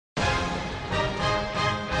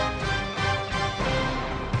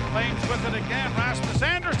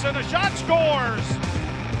and a shot, scores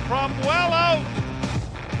from well out.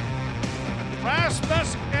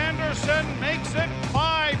 Rasmus Anderson makes it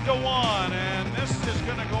 5-1, and this is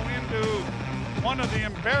going to go into one of the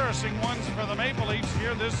embarrassing ones for the Maple Leafs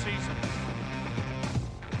here this season.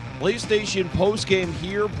 Leaf Station postgame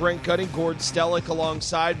here. Brent Gunning, Gord Stellick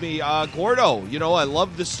alongside me. Gordo, I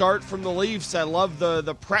love the start from the Leafs. I love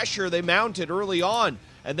the pressure they mounted early on.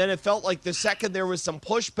 And then it felt like the second there was some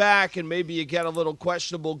pushback and maybe you get a little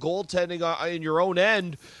questionable goaltending in your own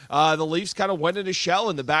end, the Leafs kind of went in a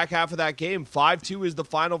shell in the back half of that game. 5-2 is the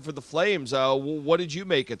final for the Flames. What did you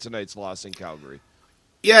make of tonight's loss in Calgary?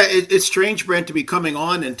 Yeah, it's strange, Brent, to be coming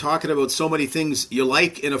on and talking about so many things you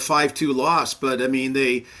like in a 5-2 loss. But, I mean,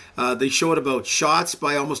 they showed about shots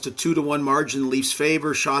by almost a 2-1 margin in the Leafs'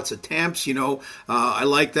 favor, shots attempts, I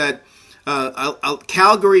like that.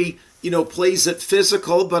 Calgary, plays it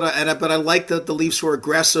physical, but I like that the Leafs were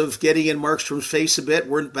aggressive, getting in Markstrom's face a bit,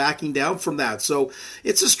 weren't backing down from that. So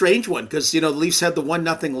it's a strange one because, the Leafs had the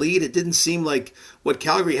 1-0 lead. It didn't seem like what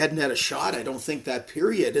Calgary hadn't had a shot, I don't think, that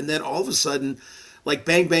period. And then all of a sudden, like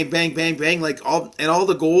bang, bang, bang, bang, bang, all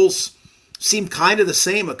the goals seemed kind of the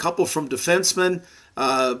same. A couple from defensemen,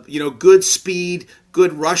 good speed,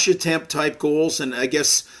 good rush attempt type goals. And I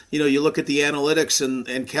guess, you look at the analytics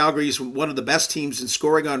and Calgary's one of the best teams in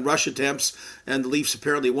scoring on rush attempts, and the Leafs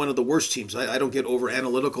apparently one of the worst teams. I don't get over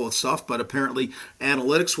analytical and stuff, but apparently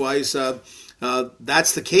analytics wise,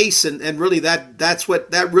 that's the case, and really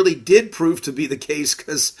that really did prove to be the case,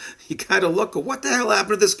 because you kind of look, what the hell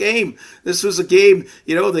happened to this game? This was a game,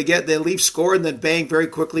 they Leafs score and then bang, very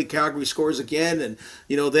quickly Calgary scores again, and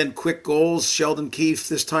then quick goals. Sheldon Keefe,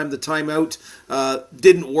 this time the timeout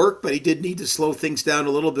didn't work, but he did need to slow things down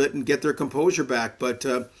a little bit and get their composure back. But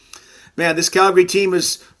man, this Calgary team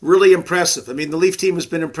is really impressive. I mean, the Leaf team has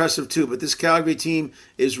been impressive too, but this Calgary team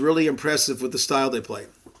is really impressive with the style they play.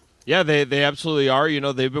 Yeah, they absolutely are.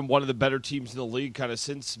 They've been one of the better teams in the league kind of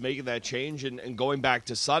since making that change and going back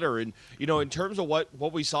to Sutter. And, in terms of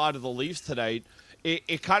what we saw out of the Leafs tonight,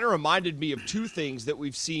 it kind of reminded me of two things that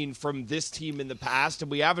we've seen from this team in the past, and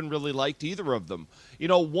we haven't really liked either of them.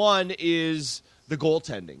 One is the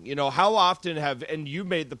goaltending. How often and you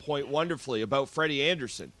made the point wonderfully about Freddie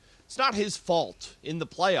Anderson. It's not his fault in the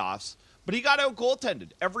playoffs, but he got out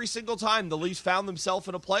goaltended every single time the Leafs found themselves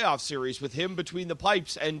in a playoff series with him between the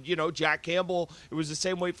pipes. And, Jack Campbell, it was the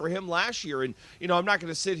same way for him last year. And, I'm not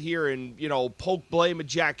going to sit here and, poke blame at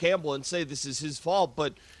Jack Campbell and say this is his fault,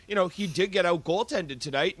 but he did get out goaltended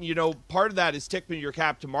tonight. And, part of that is tipping your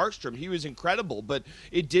cap to Markstrom. He was incredible, but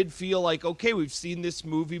it did feel like, okay, we've seen this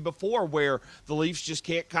movie before where the Leafs just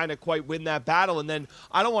can't kind of quite win that battle. And then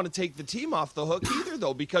I don't want to take the team off the hook either,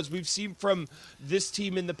 though, because we've seen from this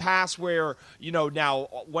team in the past where, now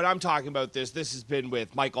when I'm talking about this has been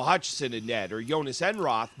with Michael Hutchison and Ned or Jonas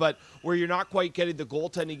Enroth, but where you're not quite getting the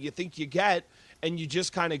goaltending you think you get, and you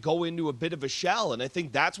just kind of go into a bit of a shell. And I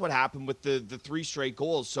think that's what happened with the 3 straight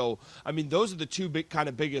goals. So, I mean, those are the two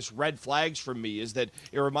biggest red flags for me, is that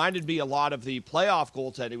it reminded me a lot of the playoff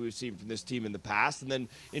goaltending we've seen from this team in the past. And then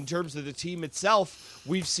in terms of the team itself,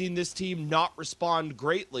 we've seen this team not respond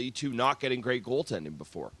greatly to not getting great goaltending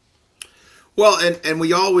before. Well, and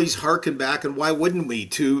we always hearken back, and why wouldn't we,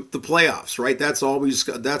 to the playoffs, right? That's always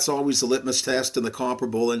the litmus test and the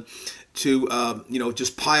comparable, and to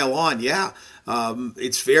just pile on. Yeah,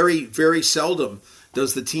 it's very, very seldom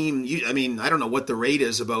does the team. I don't know what the rate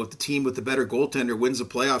is about the team with the better goaltender wins a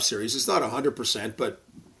playoff series. It's not 100%, but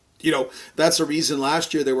that's a reason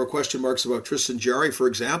last year there were question marks about Tristan Jarry, for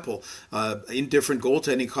example. Indifferent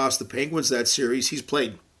goaltending cost the Penguins that series. He's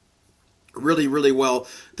played really, really well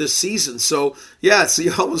this season. So, yeah,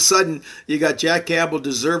 all of a sudden you got Jack Campbell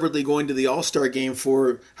deservedly going to the All-Star game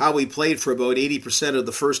for how he played for about 80% of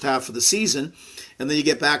the first half of the season. And then you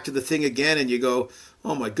get back to the thing again and you go,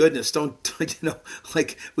 oh my goodness,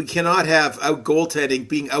 we cannot have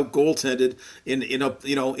being out goaltended in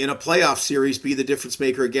a playoff series be the difference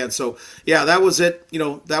maker again. So yeah, that was it.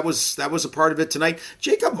 That was a part of it tonight.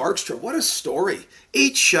 Jacob Markstrom, what a story.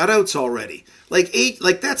 8 shutouts already.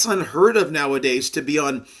 That's unheard of nowadays, to be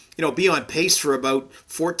on pace for about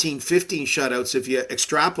 14, 15 shutouts if you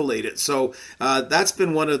extrapolate it. So that's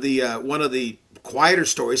been one of the quieter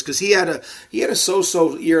stories, because he had a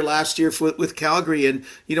so-so year last year with Calgary, and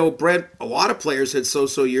Brent, a lot of players had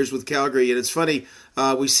so-so years with Calgary, and it's funny,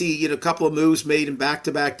 we see a couple of moves made in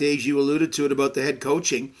back-to-back days. You alluded to it about the head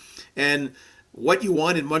coaching, and what you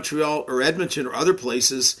want in Montreal or Edmonton or other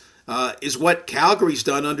places is what Calgary's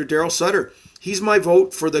done under Daryl Sutter. he's my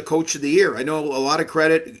vote for the coach of the year. I know a lot of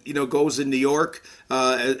credit, goes in New York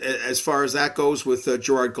as far as that goes with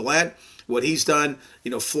Gerard Gallant, what he's done,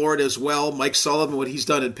 Florida as well, Mike Sullivan, what he's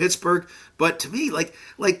done in Pittsburgh. But to me,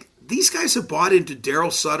 like these guys have bought into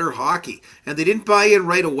Daryl Sutter hockey, and they didn't buy in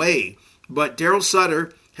right away. But Daryl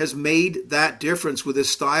Sutter has made that difference with his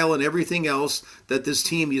style and everything else that this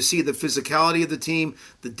team, you see the physicality of the team,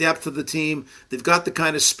 the depth of the team. They've got the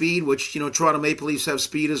kind of speed, which, Toronto Maple Leafs have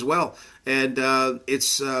speed as well. And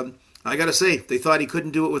I got to say, they thought he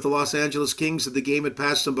couldn't do it with the Los Angeles Kings, that the game had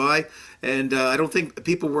passed him by. And I don't think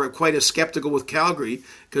people were quite as skeptical with Calgary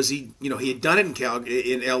because he had done it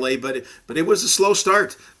in LA, but it was a slow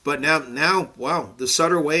start. But now, wow, the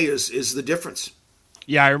Sutter way is the difference.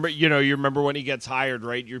 Yeah, I remember, you remember when he gets hired,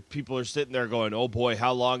 right? Your people are sitting there going, oh boy,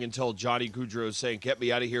 how long until Johnny Gaudreau is saying, get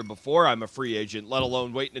me out of here before I'm a free agent, let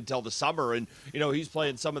alone waiting until the summer. And, he's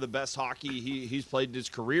playing some of the best hockey he's played in his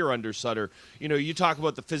career under Sutter. You talk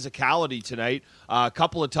about the physicality tonight. A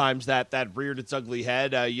couple of times that reared its ugly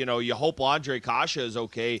head. You hope Andre Kasha is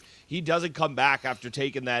okay. He doesn't come back after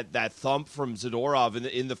taking that thump from Zadorov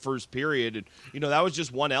in the first period. And, that was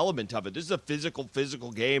just one element of it. This is a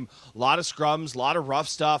physical game. A lot of scrums, a lot of rough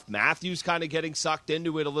stuff. Matthews kind of getting sucked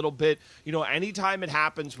into it a little bit. Anytime it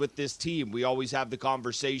happens with this team, we always have the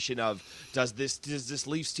conversation of, does this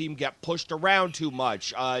Leafs team get pushed around too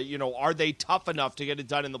much? Are they tough enough to get it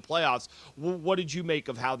done in the playoffs? What did you make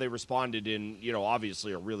of how they responded in,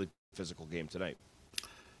 obviously a really physical game tonight?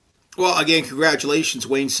 Well, again, congratulations,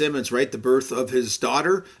 Wayne Simmons, right? The birth of his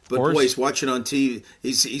daughter. But boy, he's watching on TV.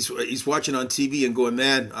 He's watching on TV and going,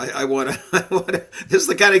 man, I want to. This is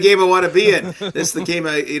the kind of game I want to be in. This is the game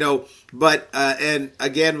But and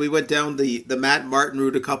again, we went down the Matt Martin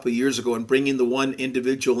route a couple of years ago, and bringing the one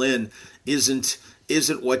individual in isn't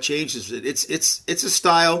what changes it. It's a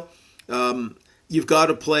style. You've got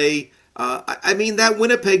to play. That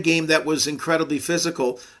Winnipeg game that was incredibly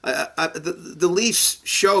physical, the Leafs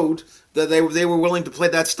showed that they were willing to play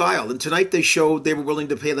that style. And tonight they showed they were willing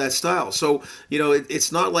to play that style. So,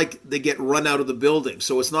 it's not like they get run out of the building.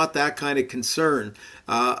 So it's not that kind of concern.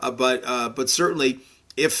 But certainly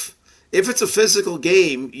if it's a physical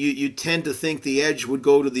game, you tend to think the edge would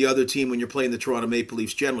go to the other team when you're playing the Toronto Maple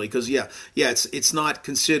Leafs generally. Because, it's not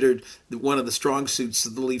considered one of the strong suits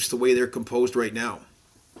of the Leafs the way they're composed right now.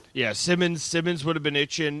 Yeah, Simmons would have been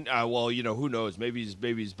itching. Who knows? Maybe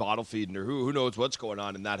he's bottle feeding, or who knows what's going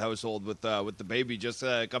on in that household with the baby just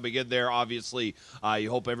coming in there. Obviously, you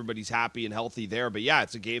hope everybody's happy and healthy there. But yeah,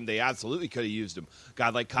 it's a game they absolutely could have used him. A guy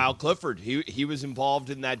like Kyle Clifford, he was involved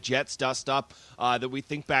in that Jets dust up that we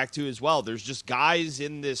think back to as well. There's just guys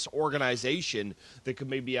in this organization that could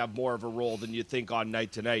maybe have more of a role than you think on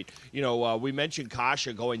night to night. We mentioned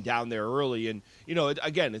Kasha going down there early, and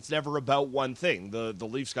again, it's never about one thing. The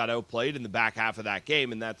Leafs got outplayed in the back half of that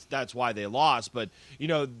game, and that's why they lost. But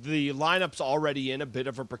the lineup's already in a bit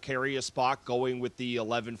of a precarious spot, going with the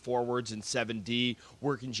 11 forwards and 7D,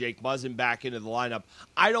 working Jake Muzzin back into the lineup.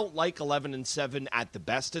 I don't like 11 and 7 at the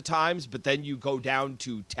best of times, but then you go down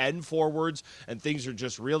to 10 forwards and things are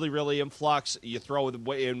just really, really in flux. You throw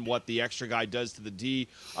in what the extra guy does to the D.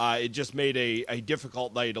 It just made a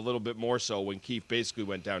difficult night a little bit more so when Keefe basically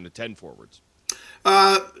went down to 10 forwards.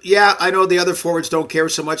 I know the other forwards don't care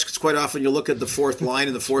so much because quite often you look at the fourth line,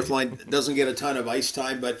 and the fourth line doesn't get a ton of ice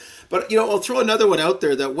time. But I'll throw another one out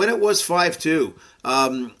there that when it was 5-2,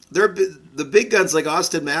 the big guns like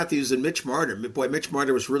Austin Matthews and Mitch Marner. Boy, Mitch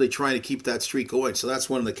Marner was really trying to keep that streak going. So that's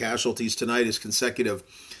one of the casualties tonight is consecutive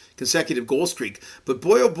goal streak. But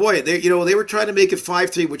boy, oh boy, they were trying to make it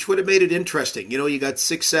 5-3, which would have made it interesting. You got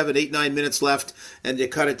 6, 7, 8, 9 minutes left, and they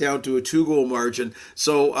cut it down to a 2-goal margin.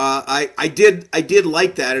 So I did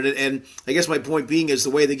like that, and I guess my point being is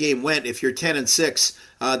the way the game went. If you're 10 and 6,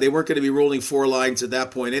 they weren't going to be rolling 4 lines at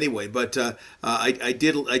that point anyway. But I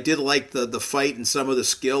did like the fight and some of the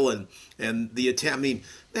skill and the attempt. I mean,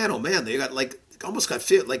 man, oh man, they got almost got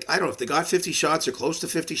fit. I don't know if they got 50 shots or close to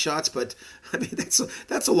 50 shots, but I mean that's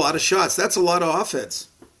a lot of shots. That's a lot of offense.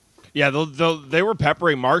 Yeah, they were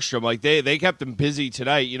peppering Markstrom. They kept him busy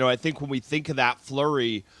tonight. I think when we think of that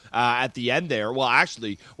flurry at the end there, well,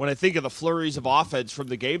 actually, when I think of the flurries of offense from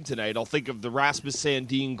the game tonight, I'll think of the Rasmus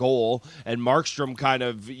Sandin goal and Markstrom kind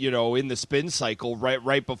of, in the spin cycle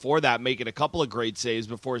right before that, making a couple of great saves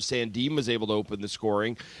before Sandin was able to open the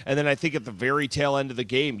scoring. And then I think at the very tail end of the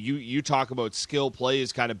game, you talk about skill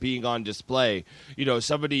plays kind of being on display.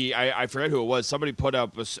 Somebody, I forget who it was, somebody put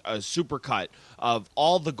up a supercut of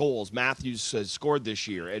all the goals Matthews has scored this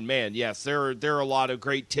year. And man, yes, there are a lot of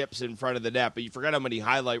great tips in front of the net, but you forget how many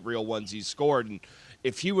highlight reel ones he's scored. And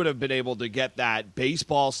if he would have been able to get that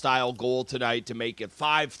baseball-style goal tonight to make it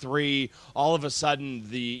 5-3, all of a sudden,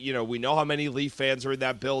 we know how many Leaf fans are in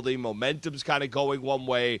that building. Momentum's kind of going one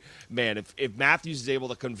way. Man, if Matthews is able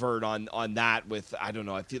to convert on that with, I don't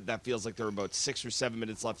know, that feels like there were about 6 or 7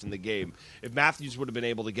 minutes left in the game. If Matthews would have been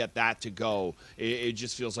able to get that to go, it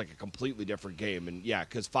just feels like a completely different game. And, yeah,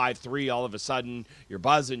 because 5-3, all of a sudden, you're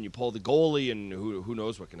buzzing, you pull the goalie, and who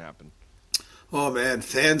knows what can happen. Oh, man,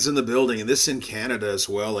 fans in the building, and this in Canada as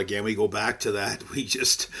well. Again, we go back to that. We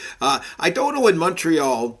just, I don't know in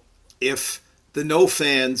Montreal if the no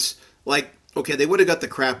fans, like, okay, they would have got the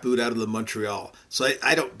crap boot out of the Montreal. So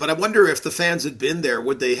I don't, but I wonder if the fans had been there,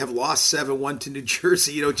 would they have lost 7-1 to New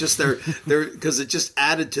Jersey? Just their because it just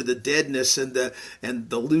added to the deadness and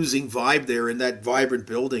the losing vibe there in that vibrant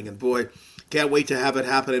building. And boy, can't wait to have it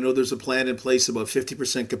happen. I know there's a plan in place about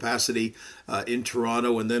 50% capacity in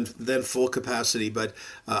Toronto and then full capacity. But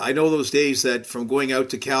I know those days that from going out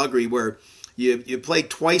to Calgary where you played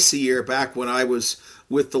twice a year back when I was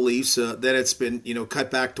with the Leafs. Then it's been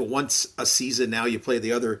cut back to once a season. Now you play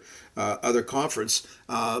the other conference.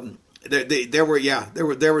 There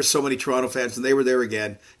were so many Toronto fans, and they were there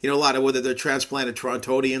again. A lot of whether they're transplanted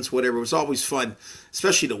Torontonians, whatever. It was always fun,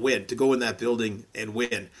 especially to go in that building and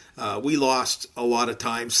win. We lost a lot of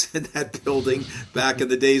times in that building back in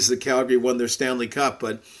the days that Calgary won their Stanley Cup,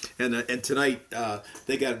 and tonight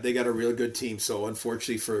they got a real good team. So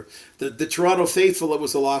unfortunately for the Toronto faithful, it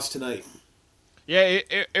was a loss tonight. Yeah,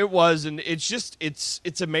 it was, and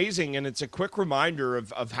it's amazing, and it's a quick reminder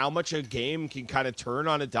of how much a game can kind of turn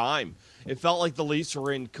on a dime. It felt like the Leafs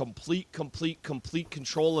were in complete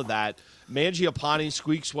control of that. Mangiapane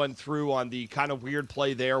squeaks one through on the kind of weird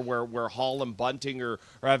play there where Hall and Bunting are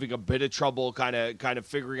having a bit of trouble kind of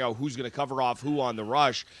figuring out who's going to cover off who on the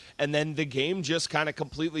rush. And then the game just kind of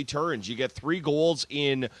completely turns. You get 3 goals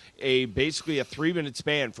in basically a 3-minute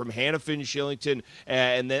span from Hanifin, Shillington,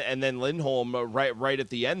 and then Lindholm right at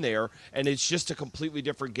the end there. And it's just a completely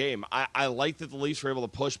different game. I like that the Leafs were able to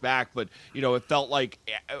push back, but it felt like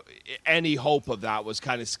any hope of that was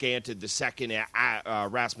kind of scanted the second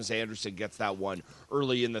Rasmus Andersson gets that one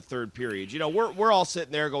early in the third period. We're all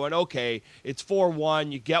sitting there going, okay, it's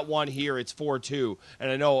 4-1, you get one here, it's 4-2.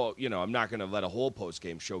 And I know, I'm not going to let a whole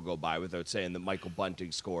post-game show go by without saying that Michael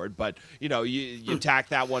Bunting scored, but, you tack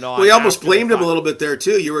that one on. Well, you almost blamed him a little bit there,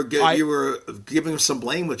 too. You were giving him some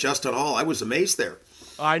blame with Justin Hall. I was amazed there.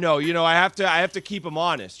 I know, I have to keep him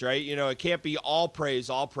honest, right? It can't be all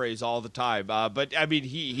praise all the time. But I mean,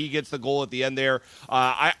 he gets the goal at the end there.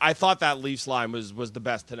 I thought that Leafs line was the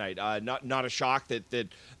best tonight. Not a shock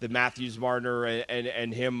that Matthews, Marner,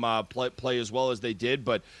 and him play as well as they did.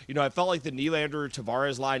 But I felt like the Nylander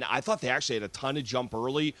Tavares line. I thought they actually had a ton of jump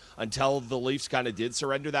early until the Leafs kind of did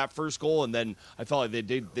surrender that first goal, and then I felt like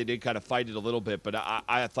they did kind of fight it a little bit. But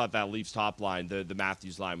I thought that Leafs top line, the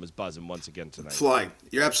Matthews line, was buzzing once again tonight. Flying.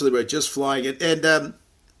 You're absolutely right, just flying it. And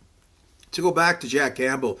to go back to Jack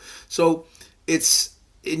Campbell, so it's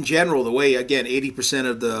in general the way, again, 80%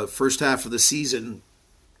 of the first half of the season,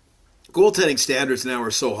 goaltending standards now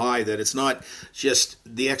are so high that it's not just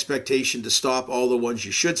the expectation to stop all the ones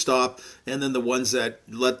you should stop, and then the ones that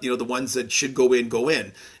the ones that should go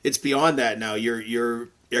in. It's beyond that now. You're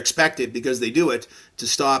expected, because they do it,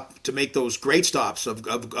 to make those great stops of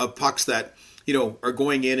pucks that are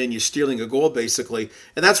going in and you're stealing a goal, basically.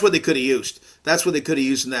 And that's what they could have used. That's what they could have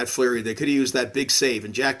used in that flurry. They could have used that big save.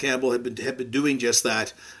 And Jack Campbell had been doing just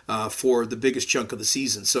that for the biggest chunk of the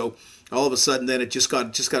season. So all of a sudden, then it just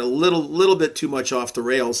got a little bit too much off the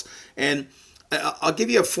rails. And I'll give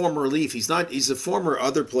you a former Leaf. He's a former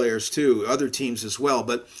other players too, other teams as well.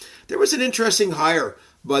 But there was an interesting hire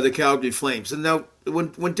by the Calgary Flames. And now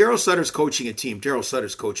when Daryl Sutter's coaching a team, Daryl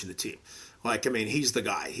Sutter's coaching the team. He's the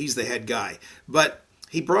guy. He's the head guy. But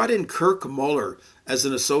he brought in Kirk Muller as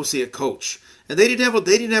an associate coach. And they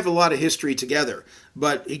didn't have a lot of history together.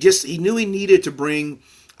 But he knew he needed to bring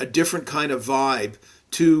a different kind of vibe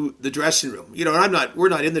to the dressing room. We're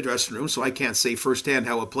not in the dressing room, so I can't say firsthand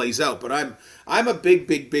how it plays out. But I'm a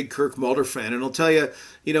big Kirk Muller fan. And I'll tell you,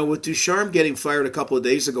 with Ducharme getting fired a couple of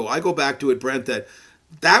days ago, I go back to it, Brent,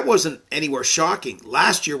 that wasn't anywhere shocking.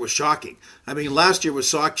 Last year was shocking. Last year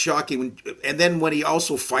was shocking. And then when he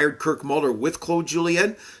also fired Kirk Muller with Claude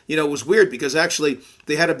Julien, it was weird because actually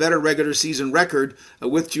they had a better regular season record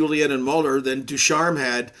with Julien and Muller than Ducharme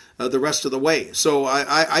had the rest of the way. So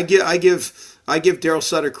I give Daryl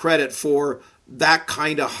Sutter credit for that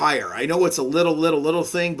kind of hire. I know it's a little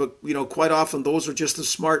thing, but quite often those are just the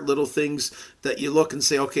smart little things that you look and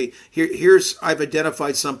say, okay, here's I've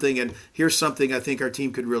identified something, and here's something I think our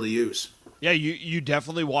team could really use. Yeah, you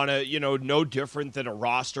definitely want to, no different than a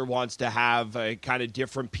roster wants to have kind of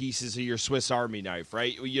different pieces of your Swiss Army knife,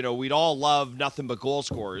 right? We'd all love nothing but goal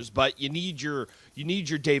scorers, but you need your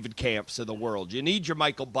David Camps of the world. You need your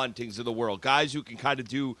Michael Buntings of the world, guys who can kind of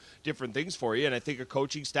do different things for you. And I think a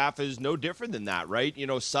coaching staff is no different than that, right?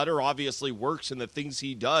 Sutter obviously works in the things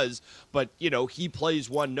he does, but, he plays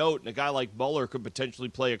one note, and a guy like Muller could potentially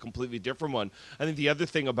play a completely different one. I think the other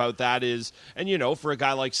thing about that is, and, for a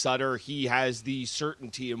guy like Sutter, he has the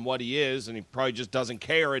certainty in what he is, and he probably just doesn't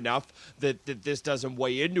care enough that this doesn't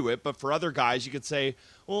weigh into it. But for other guys, you could say,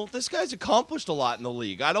 well, this guy's accomplished a lot in the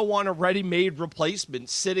league. I don't want a ready-made replacement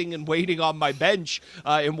sitting and waiting on my bench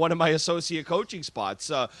in one of my associate coaching spots.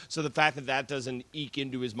 So the fact that doesn't eke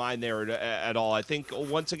into his mind there at all, I think,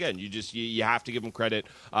 once again, you have to give him credit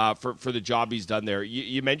for the job he's done there.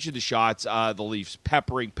 You mentioned the shots, the Leafs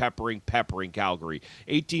peppering Calgary.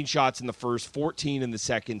 18 shots in the first, 14 in the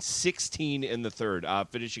second, 16 in the third,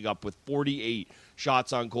 finishing up with 48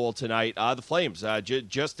 shots on goal tonight. The Flames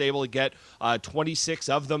just able to get 26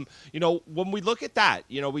 of them. When we look at that,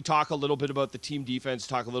 we talk a little bit about the team defense,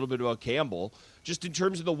 talk a little bit about Campbell, just in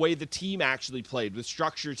terms of the way the team actually played with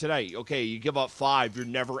structure tonight. Okay, you give up 5, you're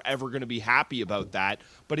never, ever going to be happy about that.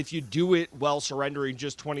 But if you do it while surrendering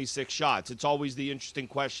just 26 shots, it's always the interesting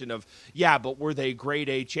question of, but were they grade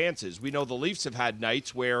A chances? We know the Leafs have had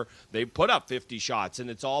nights where they put up 50 shots, and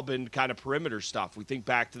it's all been kind of perimeter stuff. We think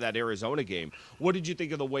back to that Arizona game. What did you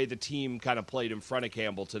think of the way the team kind of played in front of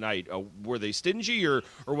Campbell tonight? Were they stingy, or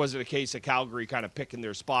was it a case of Calgary kind of picking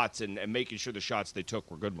their spots and making sure the shots they took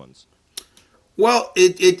were good ones? Well,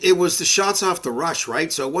 it was the shots off the rush,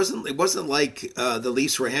 right? So it wasn't like the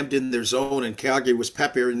Leafs were hemmed in their zone and Calgary was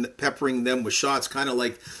peppering them with shots, kind of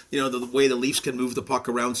like the way the Leafs can move the puck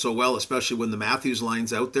around so well, especially when the Matthews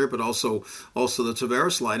line's out there, but also the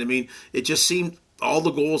Tavares line. I mean, it just seemed all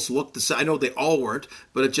the goals looked the same. I know they all weren't,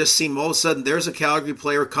 but it just seemed all of a sudden there's a Calgary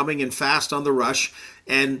player coming in fast on the rush,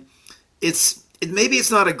 and maybe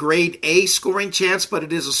it's not a grade A scoring chance, but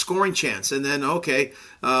it is a scoring chance. And then,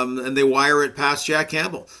 and they wire it past Jack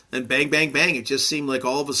Campbell. And bang, bang, bang. It just seemed like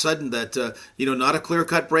all of a sudden that, not a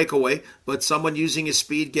clear-cut breakaway, but someone using his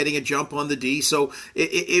speed, getting a jump on the D. So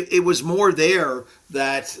it was more there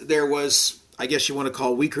that there was, I guess you want to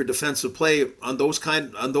call, weaker defensive play on those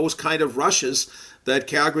kind of rushes that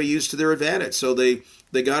Calgary used to their advantage. So they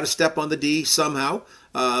got to step on the D somehow.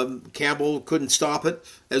 Campbell couldn't stop it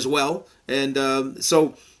as well. And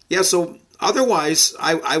so otherwise,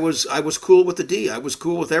 I was cool with the D. I was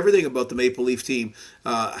cool with everything about the Maple Leaf team,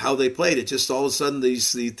 how they played. It just all of a sudden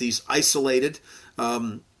these isolated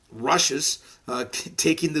rushes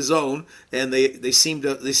taking the zone, and they seem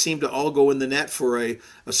to all go in the net for a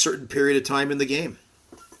certain period of time in the game.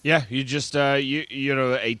 Yeah, you just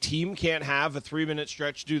a team can't have a 3-minute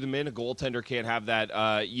stretch do them in. A goaltender can't have that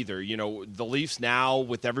either. The Leafs now,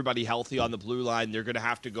 with everybody healthy on the blue line, they're going to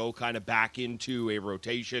have to go kind of back into a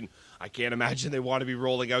rotation. I can't imagine they want to be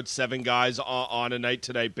rolling out 7 guys on a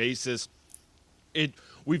night-to-night basis.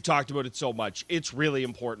 We've talked about it so much. It's really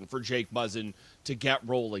important for Jake Muzzin to get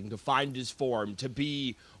rolling, to find his form, to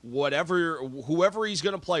be whoever he's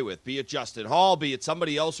going to play with, be it Justin Hall, be it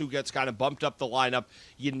somebody else who gets kind of bumped up the lineup.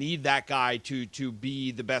 You need that guy to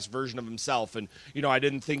be the best version of himself. And, I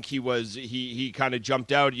didn't think he kind of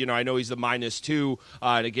jumped out. I know he's the -2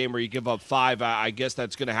 in a game where you give up 5. I guess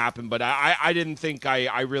that's going to happen. But I didn't think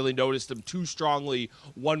I really noticed him too strongly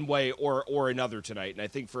one way or another tonight. And I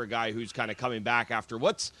think for a guy who's kind of coming back after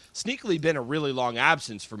what's sneakily been a really long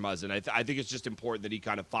absence for Muzzin, I think it's just important that he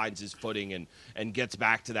kind of finds his footing and gets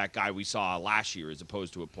back to that guy we saw last year as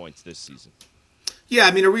opposed to at points this season. Yeah,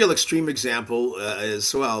 I mean, a real extreme example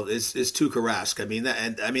is Tuukka Rask.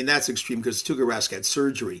 I mean, that's extreme because Tuukka Rask had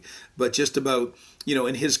surgery, but just about,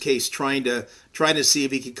 in his case, trying to see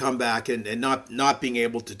if he could come back and not being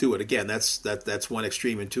able to do it. Again, that's one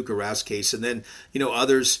extreme in Tuukka Rask's case, and then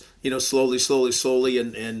others, slowly,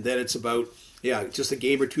 and then it's about just a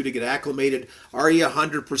game or two to get acclimated. Are you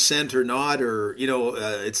 100% or not? Or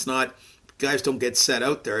it's not. Guys don't get sent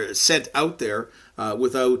out there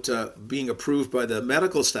without being approved by the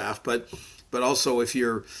medical staff. But also if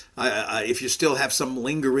you still have some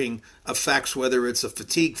lingering effects, whether it's a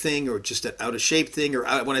fatigue thing or just an out of shape thing, or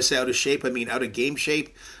when I say out of shape, I mean out of game shape,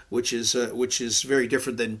 which is very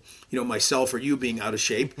different than myself or you being out of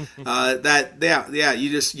shape. You want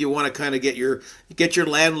to kind of get your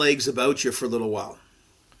land legs about you for a little while.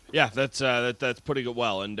 Yeah, that's putting it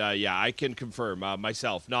well, and I can confirm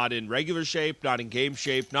myself, not in regular shape, not in game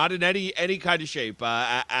shape, not in any kind of shape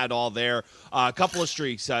at all. There, a couple of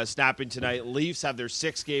streaks snapping tonight. Leafs have their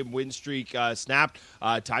 6-game win streak snapped.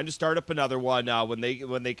 Time to start up another one when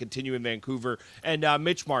they continue in Vancouver. And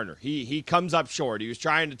Mitch Marner, he comes up short. He was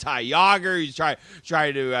trying to tie Yager. He's trying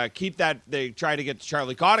to keep that. They try to get to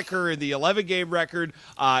Charlie Conacher in the 11-game record.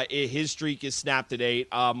 His streak is snapped at 8.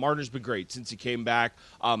 Marner's been great since he came back.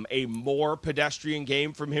 A more pedestrian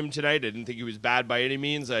game from him tonight. I didn't think he was bad by any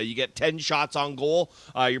means. You get 10 shots on goal.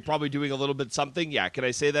 You're probably doing a little bit something. Yeah, can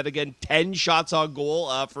I say that again? 10 shots on goal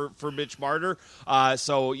for Mitch Marner.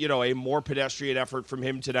 So, a more pedestrian effort from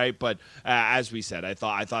him tonight. But as we said, I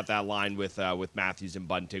thought that line with Matthews and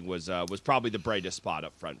Bunting was probably the brightest spot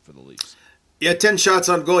up front for the Leafs. Yeah, 10 shots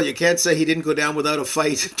on goal. You can't say he didn't go down without a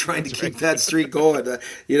fight trying to keep that streak going.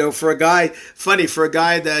 For a guy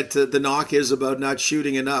that the knock is about not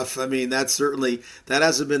shooting enough. I mean, that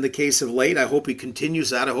hasn't been the case of late. I hope he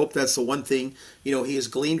continues that. I hope that's the one thing, he has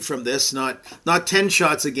gleaned from this. Not 10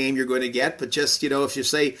 shots a game you're going to get, but just, if you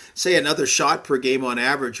say another shot per game on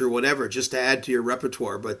average or whatever, just to add to your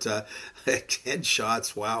repertoire. But 10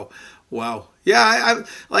 shots, wow. Yeah,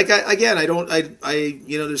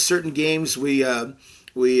 there's certain games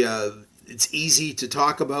it's easy to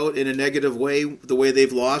talk about in a negative way, the way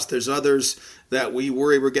they've lost. There's others that we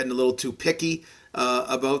worry we're getting a little too picky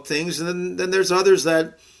about things. And then there's others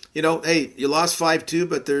that, hey, you lost 5-2,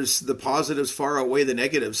 but there's the positives far outweigh the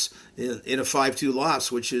negatives in a 5-2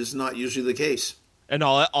 loss, which is not usually the case. And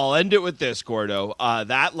I'll end it with this, Gordo.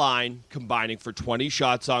 That line combining for 20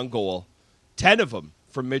 shots on goal, 10 of them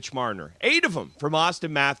from Mitch Marner, 8 of them from Auston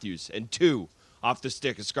Matthews, and 2 off the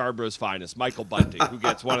stick of Scarborough's finest, Michael Bunting, who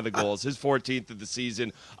gets one of the goals, his 14th of the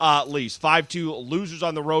season. Leafs 5-2 losers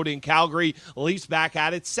on the road in Calgary. Leafs back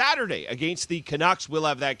at it Saturday against the Canucks. We'll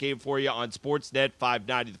have that game for you on Sportsnet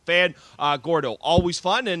 590 The Fan. Gordo, always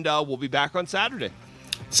fun, and we'll be back on Saturday.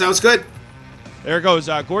 Sounds good. There goes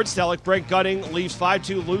Gord Stellick, Brent Gunning, Leafs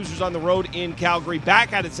 5-2 losers on the road in Calgary.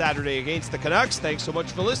 Back at it Saturday against the Canucks. Thanks so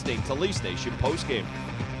much for listening to Leafs Nation Postgame.